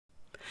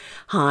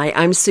Hi,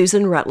 I'm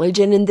Susan Rutledge,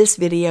 and in this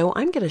video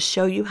I'm going to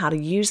show you how to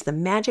use the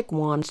Magic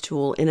Wand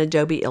tool in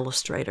Adobe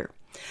Illustrator.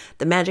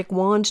 The Magic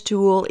Wand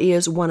tool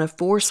is one of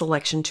 4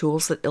 selection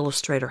tools that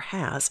Illustrator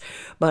has,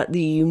 but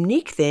the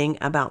unique thing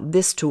about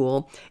this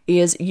tool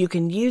is you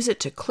can use it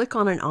to click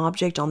on an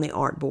object on the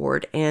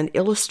artboard, and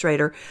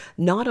Illustrator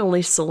not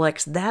only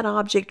selects that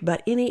object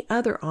but any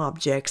other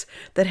objects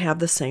that have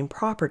the same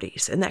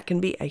properties, and that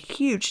can be a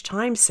huge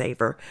time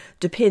saver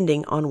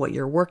depending on what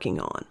you're working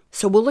on.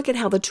 So we'll look at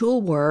how the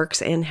tool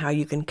works and how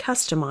you can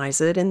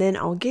customize it, and then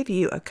I'll give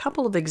you a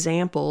couple of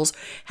examples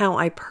how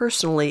I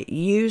personally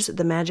use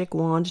the Magic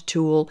Wand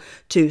tool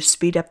to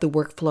speed up the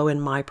workflow in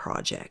my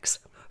projects.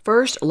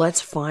 First,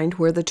 let's find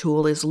where the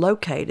tool is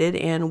located,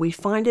 and we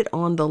find it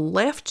on the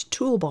left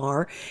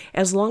toolbar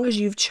as long as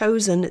you've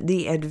chosen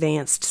the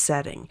advanced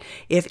setting.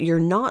 If you're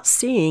not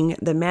seeing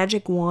the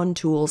Magic Wand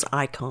tool's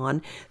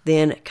icon,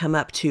 then come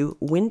up to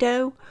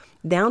Window,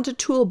 down to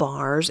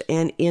Toolbars,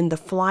 and in the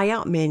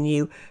flyout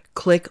menu,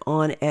 click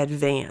on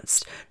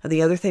Advanced. Now,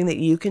 the other thing that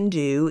you can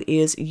do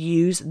is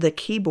use the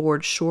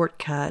keyboard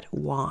shortcut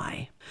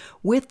Y.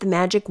 With the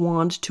Magic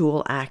Wand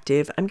tool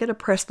active, I'm going to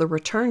press the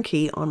return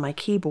key on my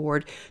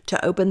keyboard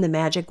to open the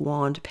Magic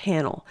Wand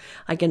panel.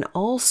 I can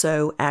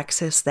also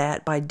access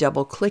that by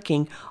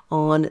double-clicking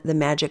on the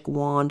Magic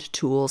Wand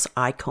tool's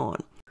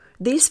icon.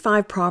 These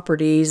 5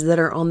 properties that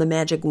are on the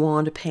Magic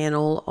Wand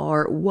panel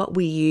are what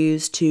we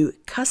use to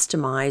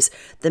customize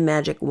the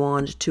Magic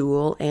Wand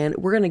tool, and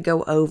we're going to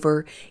go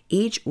over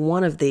each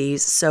one of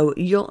these so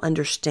you'll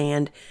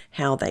understand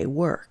how they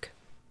work.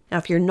 Now,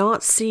 if you're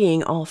not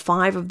seeing all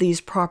 5 of these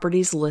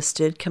properties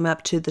listed, come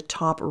up to the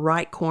top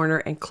right corner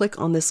and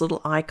click on this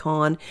little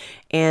icon,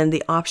 and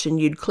the option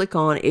you'd click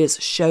on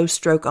is Show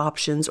Stroke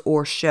Options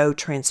or Show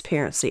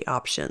Transparency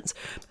Options.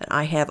 But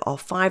I have all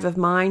 5 of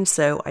mine,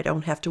 so I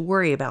don't have to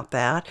worry about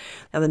that.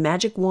 Now, the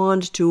Magic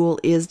Wand tool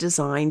is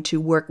designed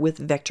to work with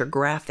vector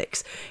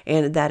graphics,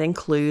 and that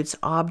includes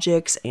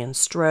objects and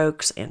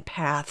strokes and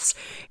paths.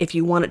 If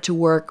you want it to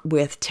work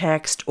with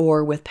text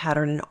or with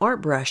pattern and art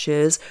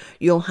brushes,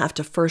 you'll have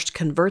to first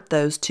convert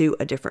those to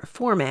a different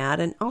format,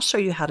 and I'll show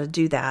you how to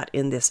do that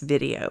in this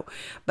video.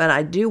 But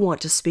I do want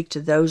to speak to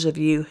those of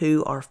you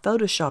who are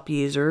Photoshop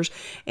users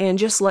and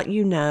just let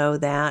you know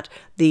that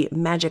the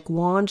Magic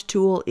Wand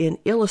tool in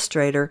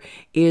Illustrator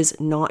is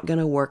not going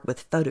to work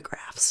with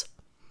photographs.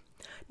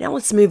 Now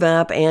let's move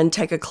up and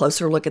take a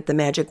closer look at the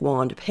Magic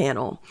Wand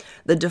panel.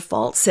 The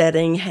default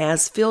setting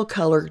has fill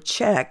color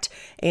checked,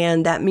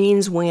 and that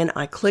means when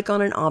I click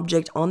on an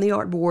object on the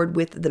artboard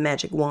with the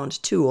Magic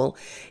Wand tool,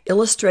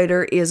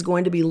 Illustrator is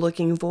going to be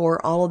looking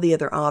for all of the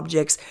other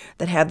objects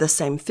that have the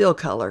same fill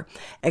color,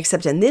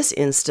 except in this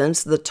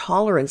instance, the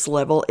tolerance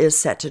level is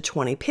set to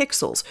 20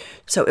 pixels.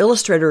 So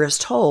Illustrator is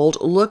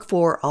told, look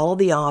for all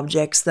the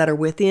objects that are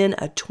within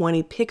a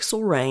 20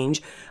 pixel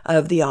range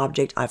of the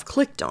object I've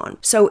clicked on.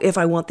 So if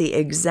I want the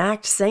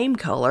exact same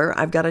color,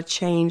 I've got to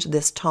change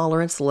this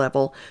tolerance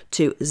level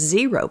to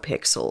 0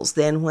 pixels.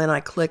 Then when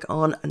I click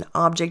on an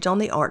object on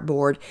the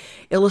artboard,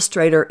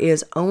 Illustrator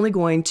is only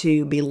going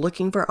to be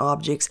looking for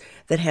objects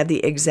that have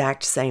the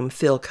exact same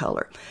fill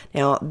color.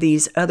 Now,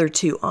 these other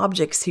 2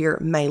 objects here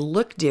may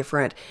look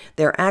different.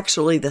 They're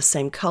actually the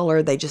same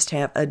color, they just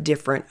have a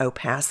different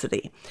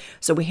opacity.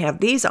 So we have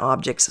these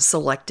objects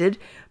selected,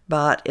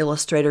 but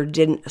Illustrator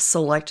didn't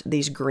select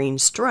these green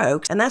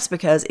strokes, and that's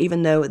because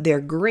even though they're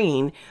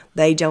green,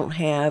 they don't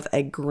have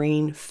a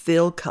green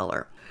fill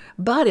color.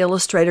 But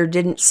Illustrator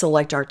didn't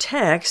select our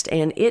text,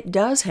 and it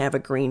does have a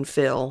green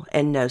fill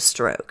and no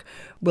stroke.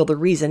 Well, the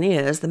reason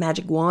is the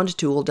Magic Wand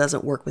tool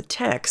doesn't work with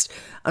text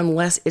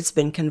unless it's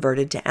been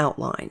converted to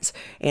outlines.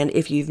 And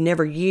if you've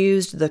never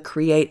used the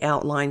Create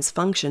Outlines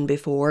function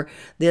before,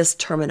 this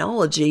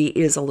terminology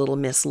is a little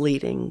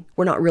misleading.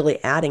 We're not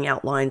really adding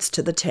outlines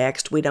to the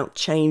text. We don't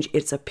change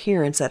its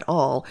appearance at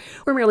all.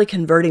 We're merely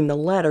converting the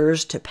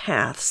letters to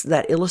paths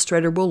that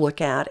Illustrator will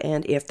look at,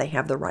 and if they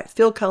have the right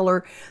fill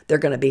color, they're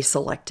going to be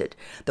selected.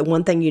 The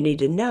one thing you need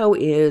to know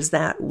is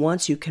that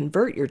once you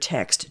convert your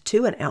text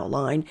to an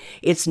outline,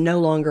 it's no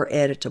longer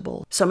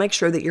editable. So make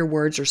sure that your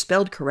words are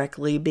spelled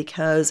correctly,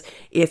 because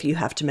if you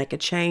have to make a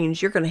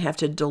change, you're going to have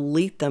to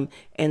delete them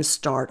and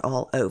start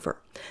all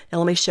over. Now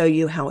let me show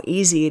you how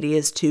easy it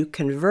is to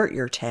convert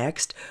your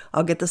text.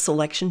 I'll get the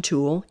selection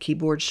tool,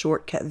 keyboard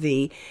shortcut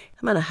V.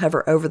 I'm going to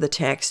hover over the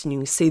text, and you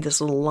can see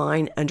this little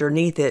line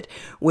underneath it,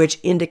 which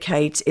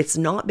indicates it's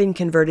not been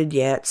converted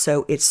yet,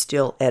 so it's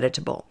still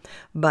editable.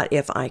 But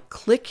if I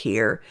click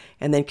here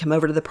and then come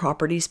over to the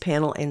Properties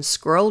panel and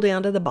scroll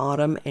down to the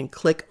bottom and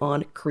click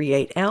on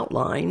Create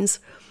Outlines,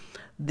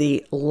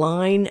 the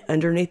line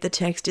underneath the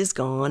text is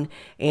gone,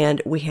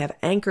 and we have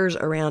anchors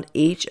around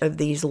each of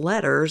these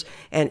letters,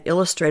 and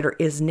Illustrator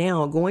is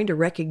now going to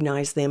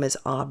recognize them as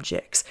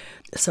objects.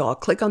 So I'll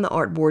click on the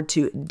artboard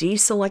to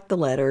deselect the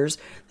letters,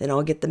 then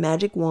I'll get the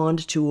Magic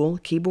Wand tool,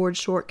 keyboard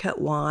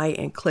shortcut Y,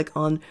 and click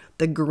on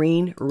the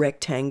green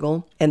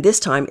rectangle. And this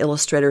time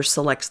Illustrator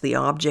selects the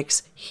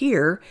objects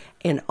here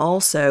and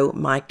also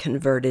my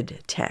converted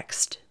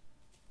text.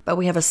 But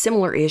we have a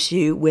similar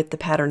issue with the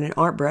pattern and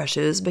art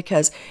brushes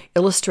because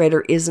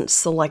Illustrator isn't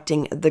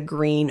selecting the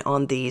green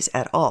on these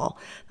at all.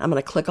 I'm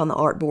going to click on the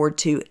artboard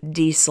to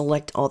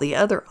deselect all the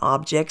other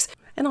objects,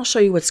 and I'll show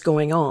you what's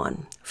going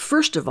on.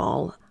 First of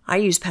all, I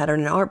use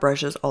pattern and art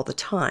brushes all the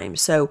time,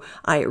 so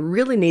I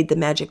really need the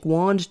magic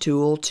wand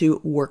tool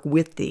to work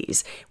with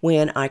these.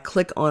 When I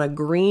click on a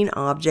green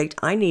object,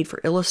 I need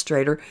for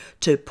Illustrator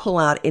to pull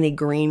out any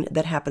green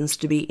that happens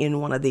to be in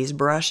one of these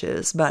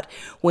brushes. But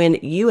when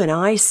you and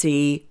I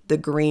see the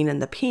green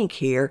and the pink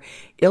here,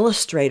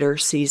 Illustrator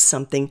sees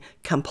something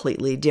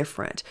completely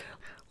different.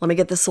 Let me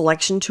get the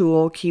selection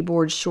tool,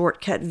 keyboard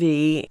shortcut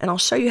V, and I'll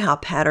show you how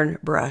pattern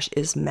brush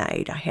is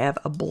made. I have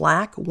a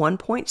black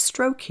 1-point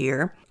stroke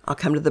here. I'll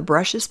come to the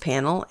brushes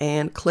panel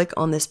and click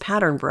on this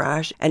pattern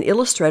brush, and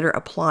Illustrator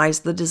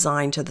applies the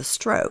design to the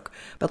stroke.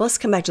 But let's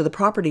come back to the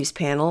properties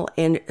panel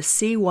and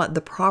see what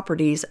the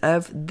properties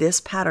of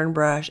this pattern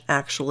brush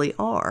actually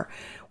are.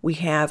 We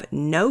have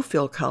no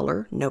fill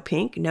color, no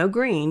pink, no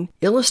green.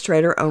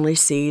 Illustrator only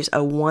sees a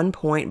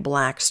 1-point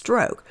black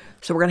stroke.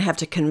 So we're going to have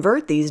to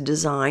convert these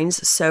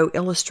designs so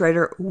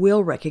Illustrator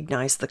will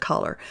recognize the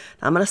color.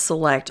 I'm going to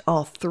select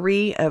all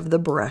 3 of the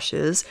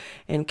brushes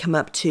and come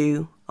up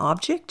to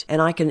Object,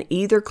 and I can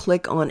either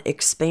click on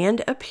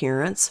Expand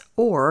Appearance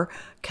or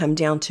come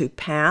down to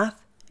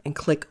Path and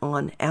click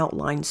on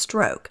Outline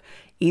Stroke.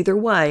 Either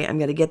way, I'm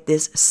going to get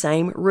this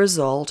same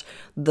result.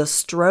 The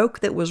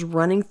stroke that was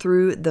running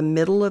through the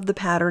middle of the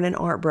pattern and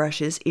art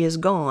brushes is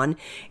gone,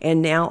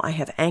 and now I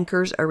have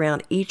anchors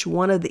around each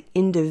one of the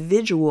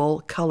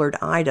individual colored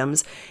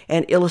items,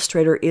 and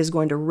Illustrator is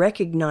going to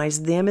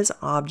recognize them as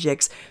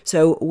objects.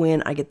 So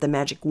when I get the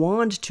magic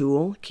wand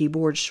tool,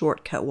 keyboard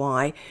shortcut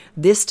Y,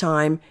 this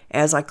time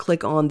as I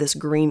click on this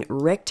green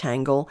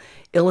rectangle,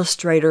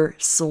 Illustrator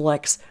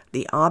selects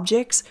the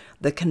objects,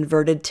 the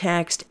converted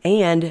text,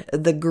 and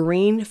the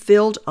green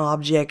filled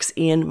objects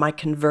in my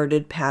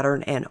converted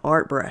pattern and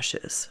art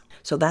brushes.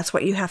 So that's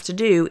what you have to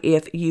do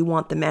if you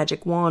want the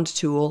magic wand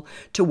tool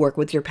to work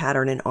with your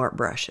pattern and art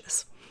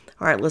brushes.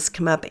 All right, let's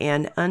come up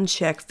and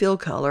uncheck fill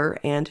color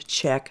and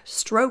check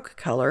stroke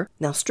color.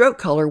 Now, stroke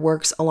color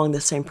works along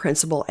the same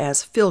principle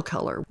as fill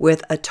color.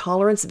 With a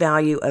tolerance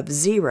value of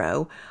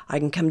 0, I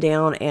can come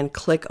down and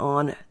click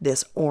on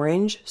this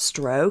orange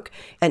stroke,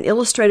 and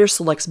Illustrator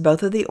selects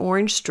both of the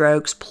orange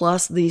strokes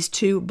plus these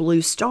 2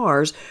 blue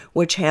stars,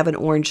 which have an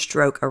orange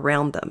stroke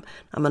around them.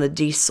 I'm going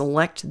to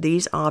deselect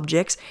these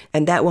objects,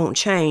 and that won't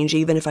change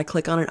even if I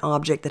click on an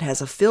object that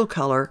has a fill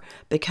color,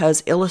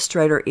 because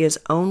Illustrator is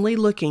only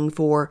looking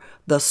for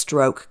the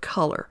stroke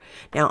color.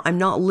 Now, I'm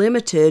not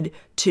limited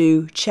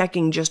to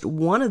checking just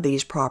one of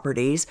these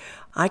properties.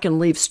 I can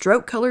leave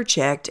stroke color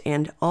checked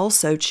and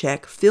also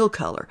check fill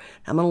color.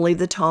 I'm going to leave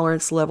the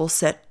tolerance level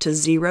set to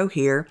 0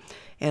 here,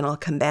 and I'll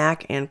come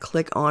back and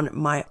click on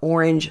my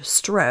orange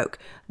stroke.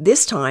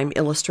 This time,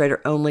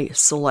 Illustrator only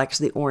selects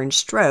the orange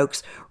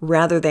strokes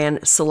rather than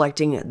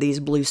selecting these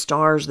blue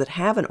stars that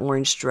have an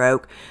orange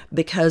stroke,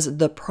 because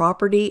the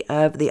property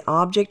of the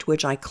object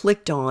which I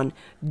clicked on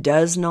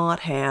does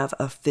not have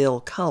a fill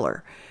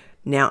color.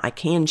 Now, I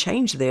can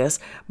change this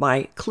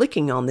by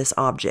clicking on this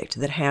object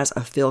that has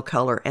a fill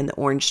color and the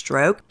orange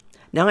stroke.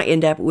 Now I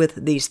end up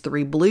with these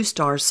 3 blue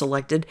stars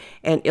selected,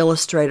 and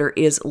Illustrator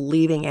is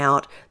leaving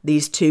out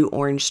these 2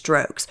 orange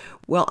strokes.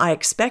 Well, I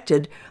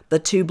expected the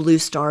 2 blue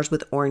stars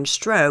with orange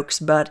strokes,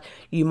 but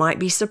you might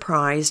be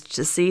surprised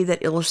to see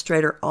that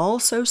Illustrator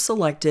also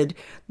selected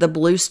the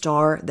blue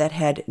star that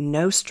had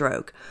no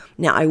stroke.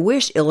 Now, I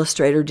wish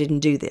Illustrator didn't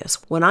do this.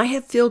 When I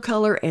have fill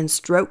color and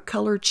stroke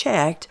color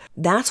checked,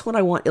 that's what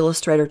I want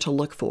Illustrator to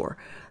look for.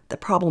 The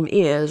problem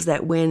is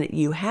that when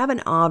you have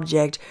an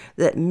object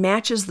that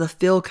matches the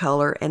fill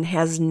color and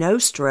has no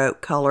stroke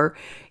color,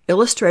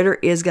 Illustrator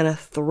is going to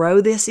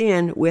throw this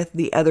in with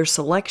the other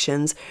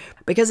selections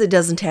because it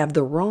doesn't have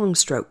the wrong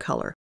stroke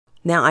color.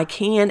 Now, I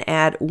can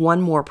add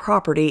one more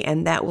property,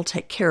 and that will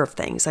take care of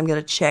things. I'm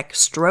going to check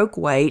stroke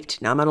weight.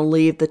 Now, I'm going to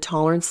leave the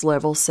tolerance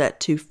level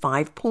set to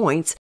 5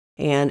 points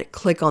and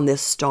click on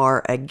this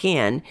star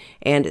again.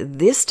 And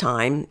this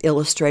time,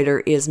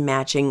 Illustrator is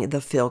matching the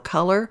fill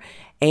color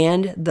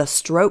and the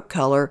stroke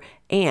color,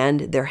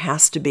 and there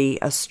has to be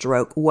a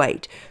stroke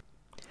weight.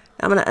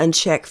 I'm going to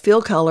uncheck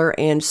fill color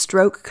and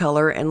stroke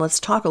color, and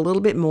let's talk a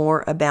little bit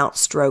more about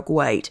stroke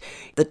weight.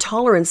 The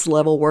tolerance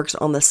level works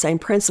on the same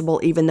principle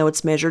even though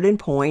it's measured in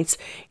points.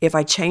 If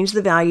I change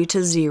the value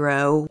to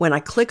 0, when I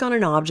click on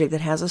an object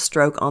that has a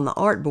stroke on the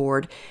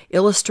artboard,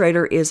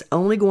 Illustrator is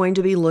only going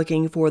to be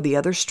looking for the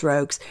other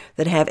strokes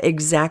that have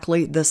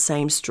exactly the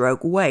same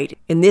stroke weight.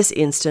 In this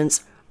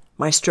instance,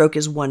 my stroke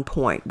is 1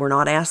 point. We're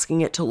not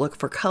asking it to look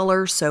for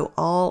color, so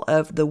all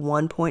of the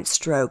 1-point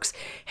strokes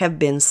have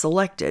been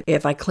selected.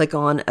 If I click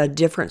on a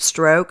different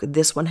stroke,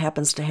 this one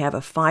happens to have a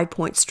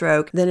 5-point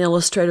stroke, then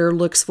Illustrator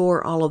looks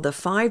for all of the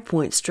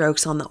 5-point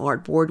strokes on the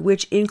artboard,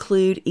 which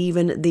include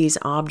even these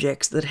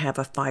objects that have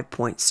a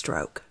 5-point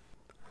stroke.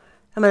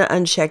 I'm going to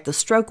uncheck the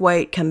stroke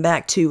weight, come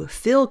back to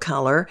fill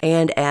color,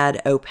 and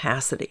add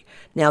opacity.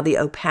 Now the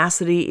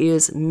opacity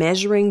is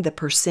measuring the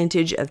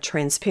percentage of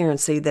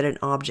transparency that an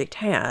object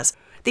has.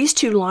 These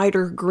two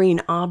lighter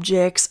green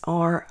objects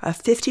are a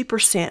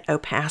 50%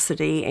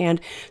 opacity,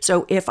 and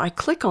so if I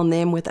click on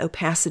them with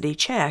opacity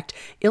checked,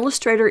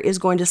 Illustrator is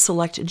going to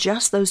select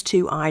just those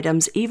two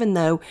items even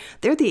though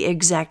they're the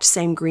exact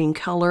same green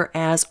color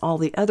as all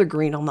the other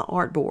green on the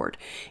artboard.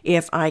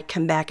 If I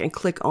come back and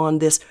click on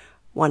this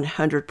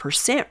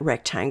 100%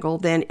 rectangle,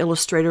 then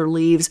Illustrator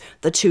leaves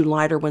the two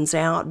lighter ones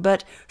out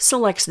but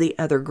selects the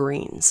other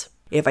greens.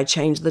 If I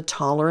change the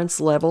tolerance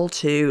level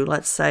to,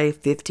 let's say,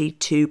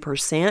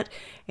 52%,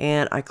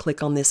 and I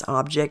click on this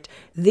object,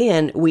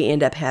 then we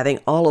end up having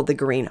all of the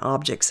green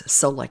objects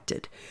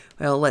selected.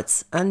 Well,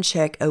 let's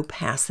uncheck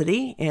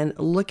opacity and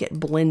look at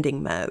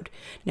blending mode.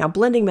 Now,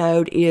 blending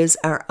mode is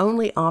our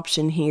only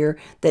option here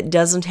that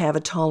doesn't have a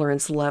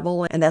tolerance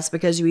level, and that's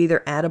because you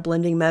either add a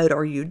blending mode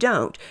or you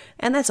don't.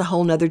 And that's a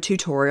whole nother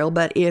tutorial,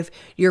 but if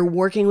you're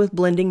working with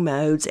blending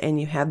modes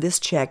and you have this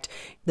checked,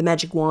 the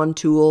Magic Wand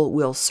tool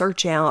will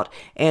search out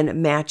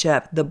and match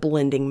up the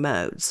blending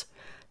modes.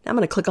 Now I'm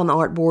going to click on the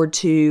artboard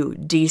to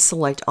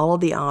deselect all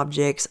of the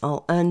objects.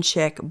 I'll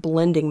uncheck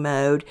blending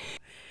mode.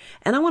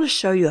 And I want to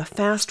show you a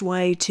fast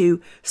way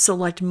to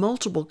select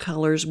multiple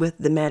colors with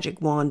the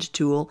Magic Wand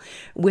tool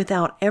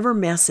without ever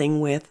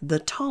messing with the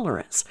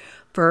tolerance.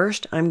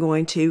 First, I'm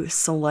going to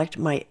select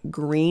my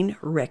green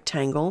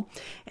rectangle,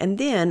 and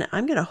then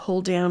I'm going to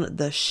hold down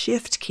the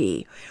Shift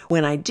key.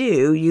 When I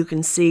do, you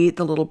can see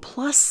the little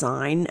plus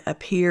sign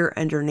appear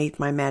underneath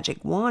my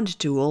Magic Wand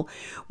tool,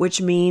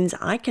 which means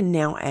I can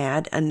now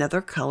add another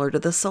color to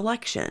the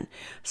selection.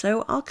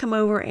 So I'll come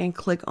over and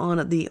click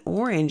on the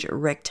orange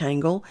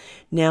rectangle.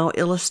 Now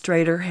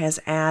Illustrator has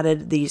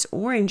added these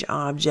orange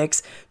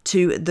objects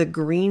to the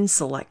green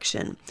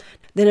selection.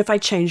 Then if I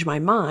change my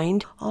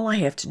mind, all I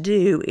have to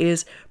do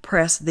is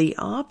press the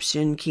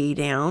Option key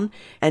down,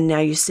 and now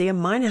you see a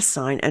minus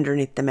sign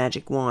underneath the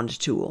Magic Wand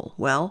tool.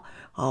 Well,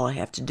 all I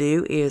have to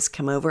do is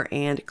come over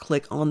and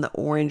click on the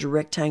orange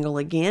rectangle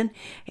again,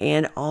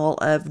 and all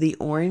of the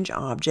orange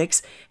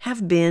objects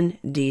have been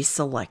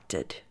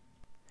deselected.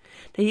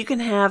 Now you can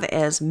have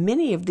as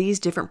many of these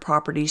different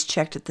properties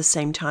checked at the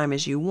same time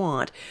as you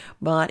want,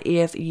 but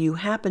if you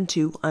happen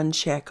to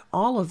uncheck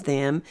all of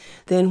them,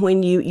 then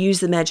when you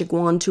use the Magic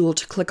Wand tool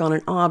to click on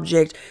an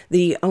object,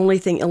 the only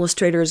thing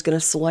Illustrator is going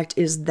to select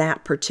is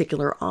that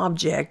particular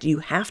object. You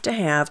have to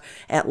have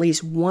at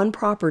least one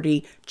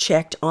property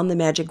checked on the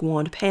Magic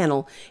Wand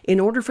panel in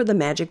order for the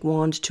Magic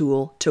Wand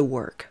tool to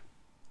work.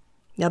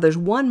 Now there's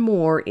one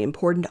more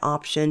important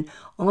option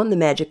on the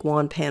Magic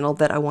Wand panel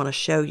that I want to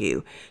show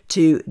you.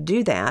 To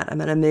do that, I'm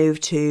going to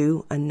move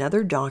to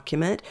another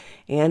document,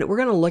 and we're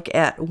going to look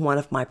at one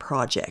of my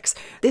projects.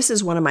 This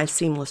is one of my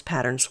seamless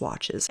pattern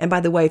swatches. And by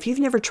the way, if you've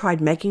never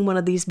tried making one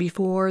of these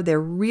before, they're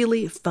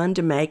really fun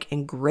to make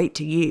and great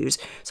to use.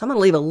 So I'm going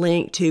to leave a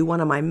link to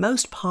one of my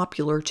most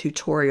popular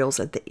tutorials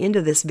at the end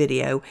of this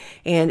video,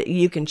 and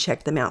you can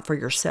check them out for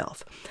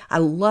yourself. I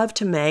love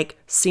to make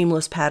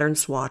seamless pattern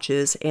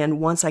swatches, and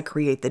once I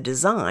create the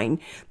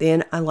design,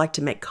 then I like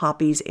to make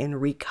copies and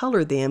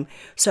recolor them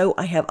so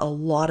I have a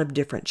lot of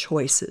different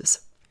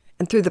choices.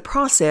 And through the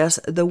process,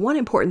 the one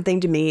important thing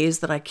to me is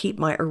that I keep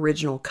my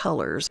original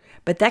colors.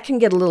 But that can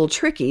get a little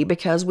tricky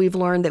because we've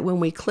learned that when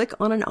we click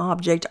on an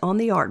object on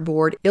the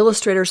artboard,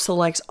 Illustrator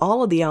selects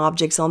all of the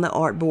objects on the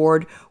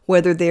artboard,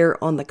 whether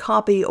they're on the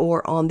copy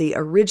or on the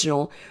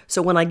original.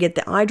 So when I get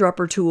the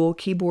eyedropper tool,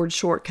 keyboard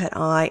shortcut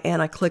I,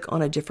 and I click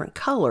on a different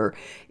color,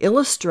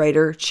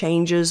 Illustrator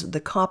changes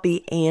the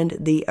copy and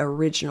the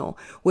original,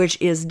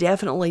 which is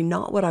definitely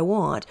not what I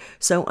want.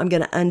 So I'm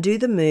going to undo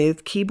the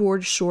move,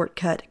 keyboard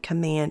shortcut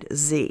Command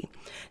Z.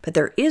 But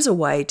there is a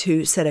way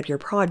to set up your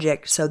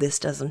project so this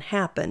doesn't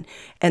happen,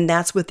 and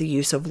that's with the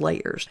use of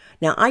layers.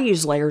 Now I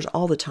use layers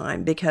all the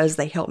time because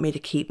they help me to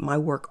keep my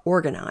work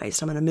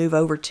organized. I'm going to move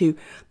over to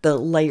the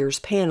Layers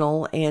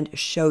panel and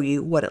show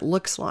you what it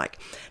looks like.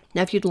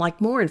 Now, if you'd like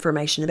more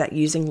information about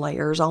using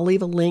layers, I'll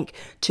leave a link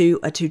to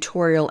a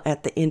tutorial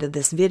at the end of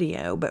this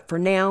video. But for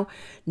now,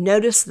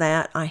 notice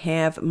that I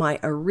have my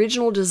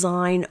original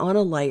design on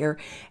a layer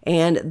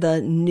and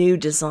the new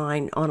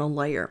design on a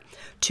layer.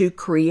 To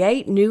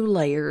create new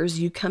layers,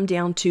 you come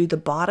down to the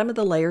bottom of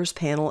the Layers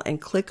panel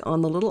and click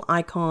on the little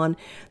icon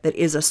that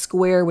is a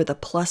square with a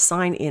plus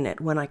sign in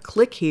it. When I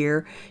click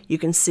here, you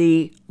can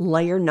see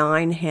Layer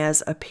 9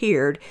 has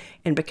appeared,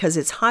 and because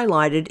it's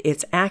highlighted,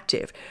 it's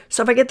active.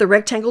 So if I get the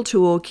rectangle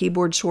tool,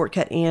 keyboard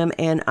shortcut M,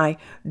 and I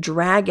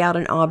drag out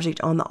an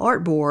object on the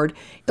artboard,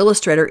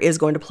 Illustrator is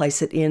going to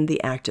place it in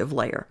the active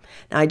layer.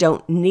 Now I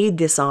don't need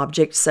this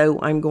object, so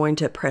I'm going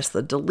to press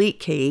the delete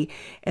key,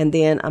 and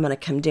then I'm going to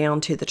come down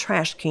to the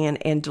trash can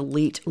and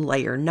delete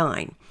layer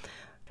 9.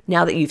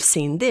 Now that you've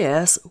seen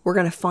this, we're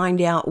going to find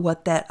out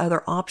what that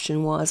other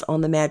option was on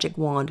the Magic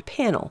Wand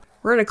panel.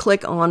 We're going to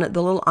click on the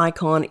little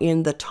icon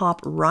in the top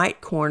right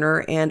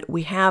corner, and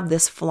we have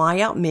this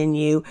flyout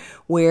menu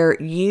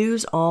where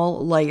Use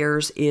All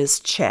Layers is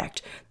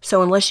checked.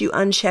 So unless you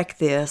uncheck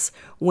this,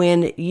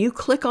 When you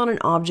click on an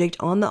object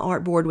on the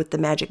artboard with the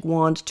Magic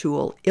Wand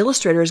tool,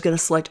 Illustrator is going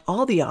to select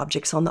all the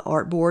objects on the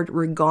artboard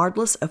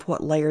regardless of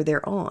what layer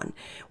they're on.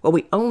 Well,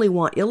 we only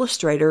want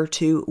Illustrator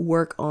to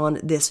work on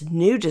this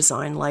new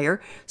design layer,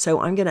 so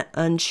I'm going to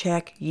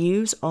uncheck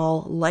Use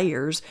All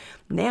Layers.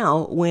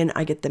 Now, when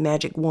I get the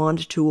Magic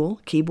Wand tool,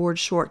 keyboard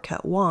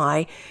shortcut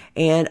Y,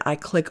 and I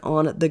click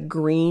on the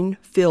green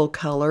fill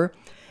color,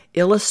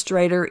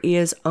 Illustrator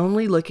is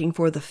only looking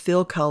for the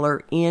fill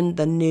color in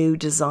the new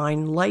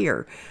design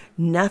layer.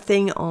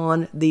 Nothing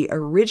on the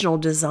original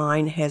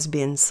design has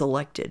been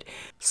selected.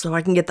 So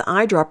I can get the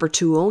eyedropper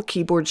tool,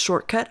 keyboard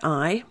shortcut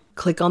I,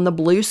 click on the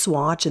blue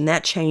swatch, and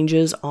that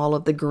changes all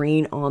of the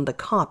green on the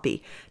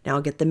copy. Now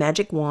I'll get the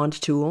Magic Wand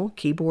tool,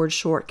 keyboard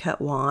shortcut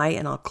Y,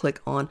 and I'll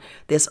click on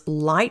this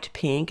light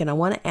pink, and I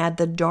want to add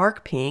the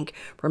dark pink.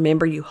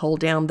 Remember, you hold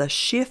down the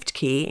Shift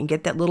key and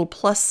get that little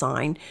plus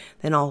sign.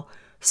 Then I'll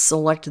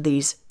select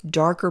these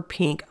darker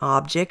pink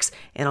objects,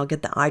 and I'll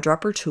get the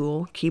eyedropper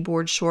tool,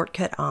 keyboard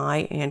shortcut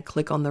I, and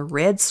click on the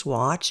red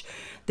swatch.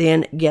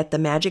 Then get the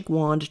Magic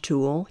Wand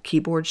tool,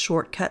 keyboard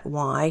shortcut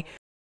Y.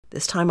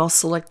 This time I'll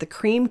select the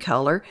cream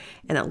color,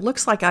 and it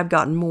looks like I've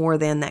gotten more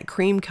than that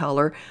cream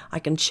color. I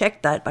can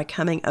check that by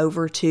coming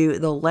over to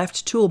the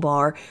left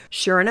toolbar.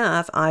 Sure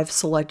enough, I've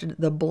selected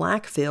the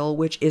black fill,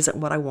 which isn't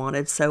what I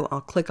wanted, so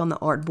I'll click on the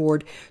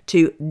artboard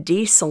to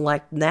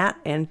deselect that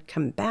and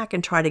come back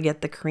and try to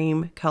get the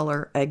cream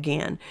color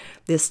again.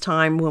 This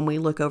time when we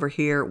look over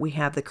here, we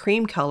have the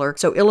cream color,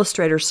 so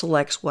Illustrator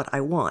selects what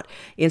I want.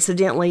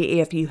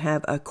 Incidentally, if you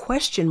have a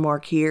question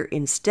mark here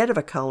instead of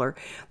a color,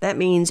 that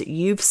means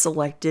you've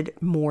selected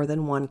more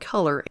than one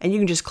color, and you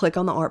can just click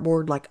on the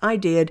artboard like I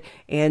did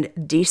and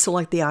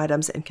deselect the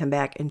items and come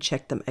back and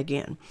check them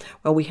again.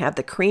 Well, we have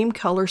the cream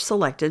color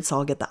selected, so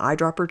I'll get the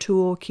eyedropper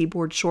tool,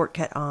 keyboard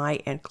shortcut I,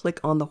 and click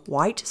on the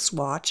white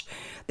swatch.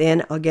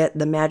 Then I'll get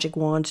the Magic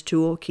Wand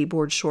tool,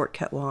 keyboard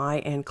shortcut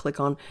Y, and click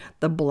on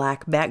the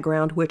black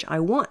background, which I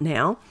want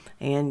now,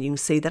 and you can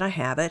see that I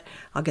have it.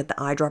 I'll get the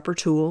eyedropper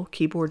tool,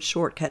 keyboard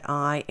shortcut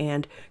I,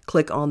 and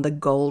click on the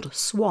gold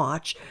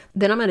swatch.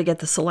 Then I'm going to get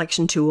the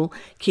selection tool,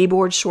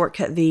 keyboard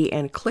shortcut V,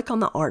 and click on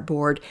the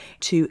artboard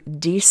to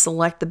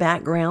deselect the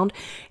background,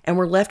 and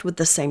we're left with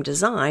the same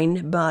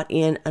design but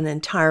in an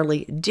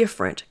entirely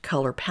different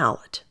color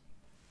palette.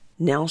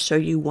 Now I'll show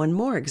you one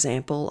more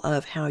example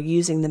of how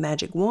using the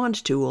Magic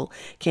Wand tool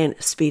can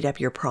speed up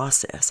your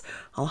process.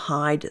 I'll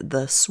hide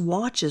the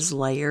swatches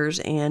layers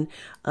and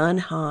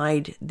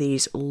unhide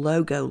these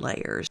logo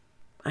layers.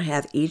 I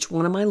have each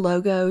one of my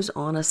logos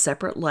on a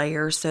separate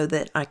layer so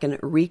that I can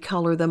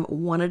recolor them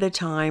one at a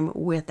time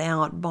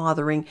without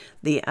bothering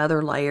the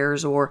other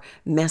layers or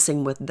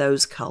messing with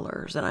those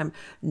colors. And I'm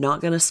not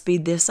going to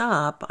speed this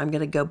up. I'm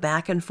going to go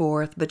back and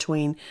forth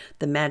between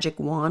the Magic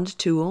Wand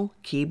tool,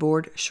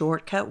 keyboard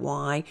shortcut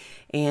Y,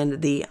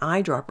 and the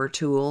eyedropper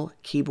tool,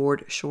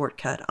 keyboard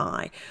shortcut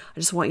I. I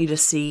just want you to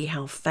see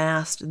how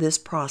fast this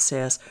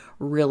process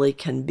really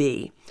can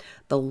be.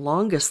 The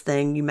longest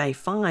thing you may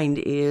find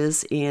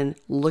is in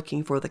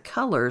looking for the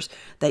colors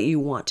that you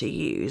want to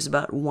use.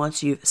 But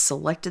once you've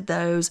selected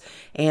those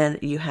and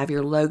you have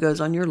your logos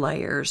on your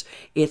layers,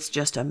 it's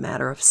just a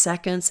matter of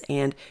seconds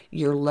and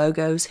your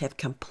logos have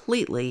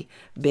completely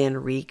been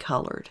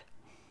recolored.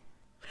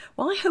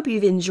 Well, I hope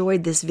you've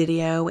enjoyed this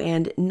video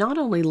and not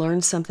only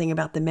learned something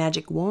about the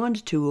Magic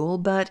Wand tool,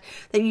 but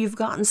that you've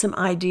gotten some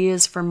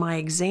ideas from my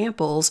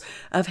examples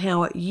of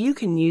how you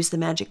can use the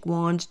Magic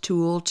Wand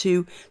tool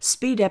to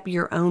speed up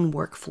your own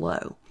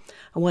workflow.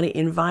 I want to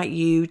invite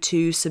you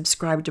to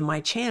subscribe to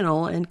my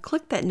channel and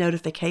click that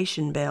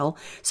notification bell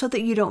so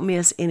that you don't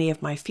miss any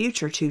of my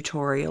future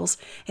tutorials,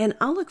 and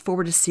I'll look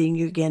forward to seeing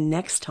you again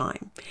next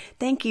time.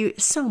 Thank you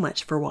so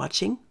much for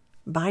watching.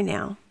 Bye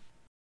now.